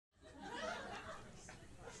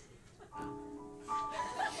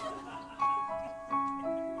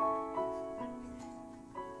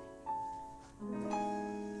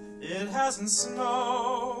hasn't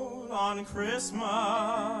snowed on Christmas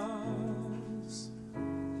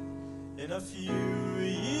in a few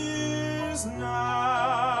years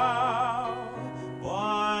now,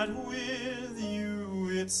 but with you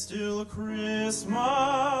it's still Christmas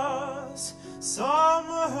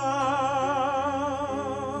somehow.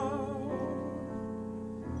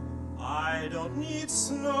 I don't need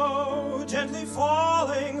snow gently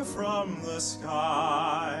falling from the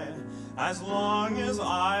sky, as long as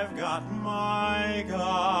I've got my guy.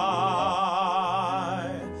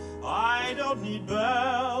 I don't need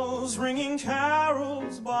bells ringing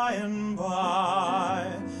carols by and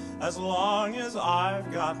by, as long as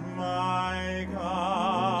I've got my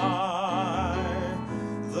guy.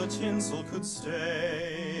 The tinsel could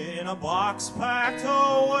stay in a box packed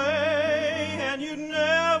away, and you'd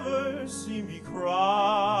never see me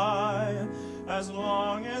cry, as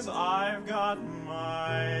long as I've got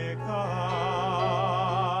my guy.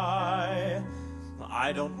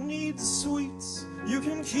 I don't need sweets, you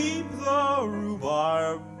can keep the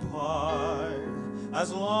rhubarb pie,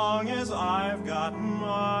 as long as I've got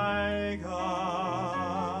my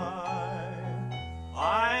guy.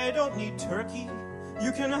 I don't need turkey,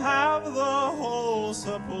 you can have the whole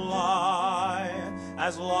supply,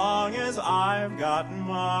 as long as I've got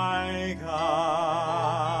my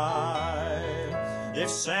guy. If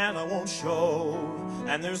Santa won't show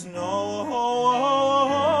and there's no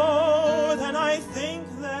ho, then I think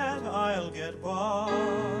that I'll get by,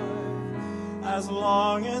 as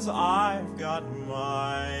long as I've got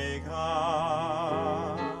my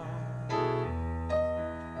guy.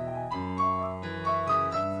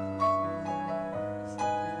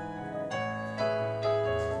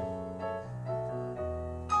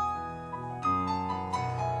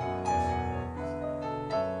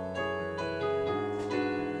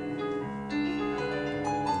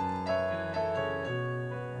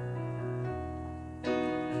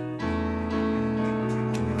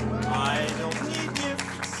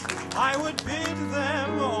 I would bid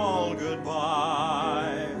them all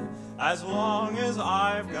goodbye, as long as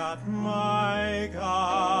I've got my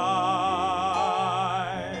guy.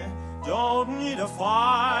 Don't need a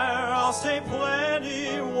fire, I'll stay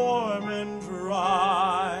plenty warm and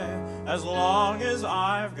dry, as long as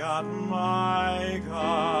I've got my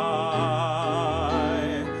guy.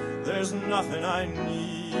 There's nothing I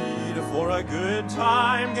need for a good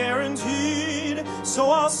time guaranteed, so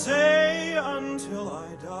I'll say until I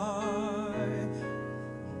die,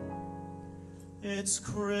 it's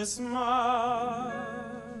Christmas,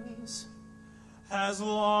 as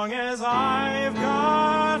long as I've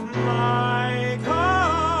got my